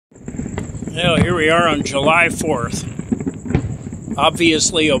Well, here we are on July 4th,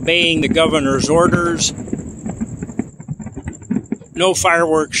 obviously obeying the governor's orders. No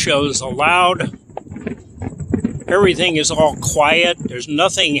fireworks shows allowed. Everything is all quiet. There's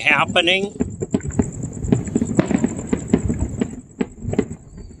nothing happening.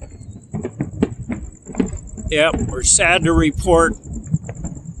 Yep, we're sad to report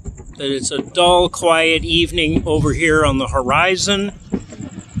that it's a dull, quiet evening over here on the horizon.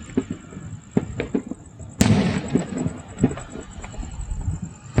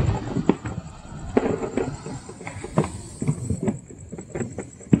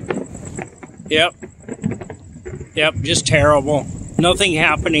 Yep, just terrible. Nothing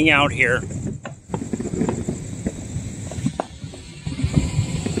happening out here.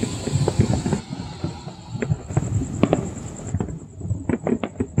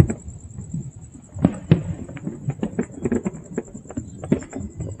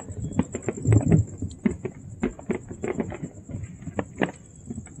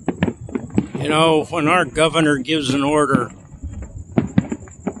 You know, when our governor gives an order,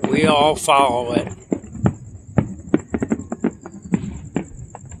 we all follow it.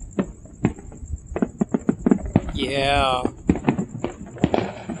 Yeah.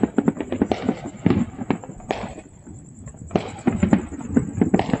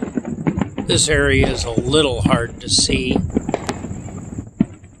 This area is a little hard to see.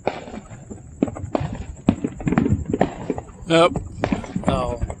 Oh,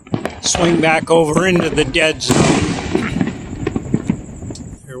 I'll swing back over into the dead zone.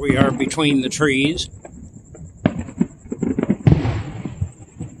 Here we are between the trees.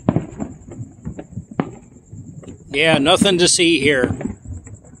 Yeah, nothing to see here.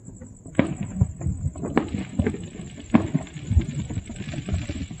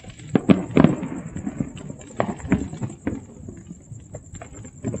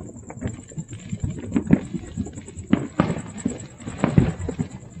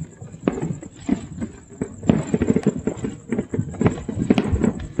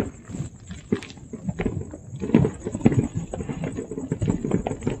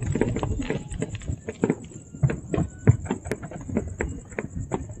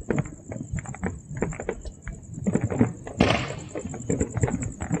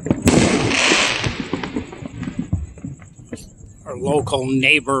 Our local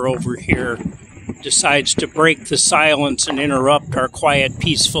neighbor over here decides to break the silence and interrupt our quiet,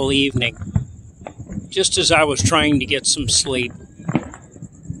 peaceful evening, just as I was trying to get some sleep.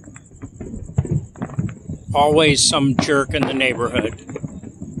 Always some jerk in the neighborhood.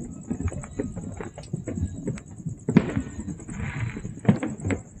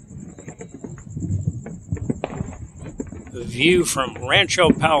 The view from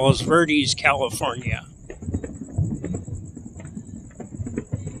Rancho Palos Verdes, California.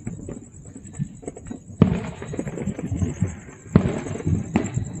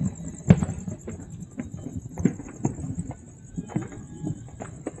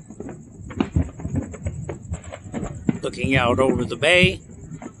 Looking out over the bay.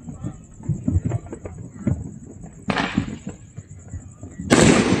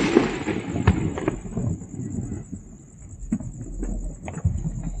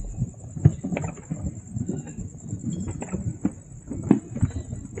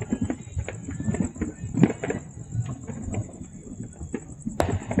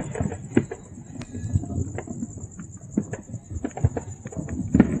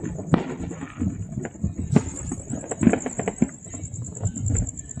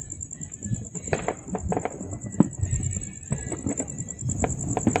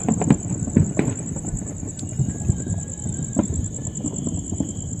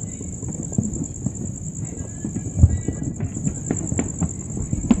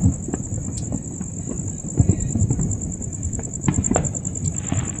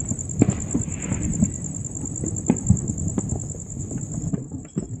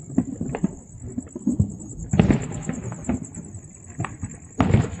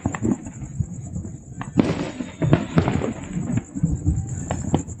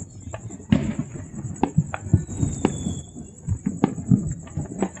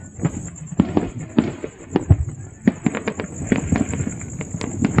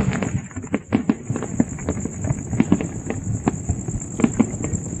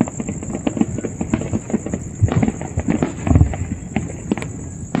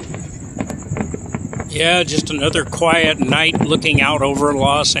 Yeah, just another quiet night looking out over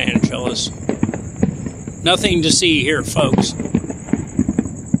Los Angeles. Nothing to see here, folks.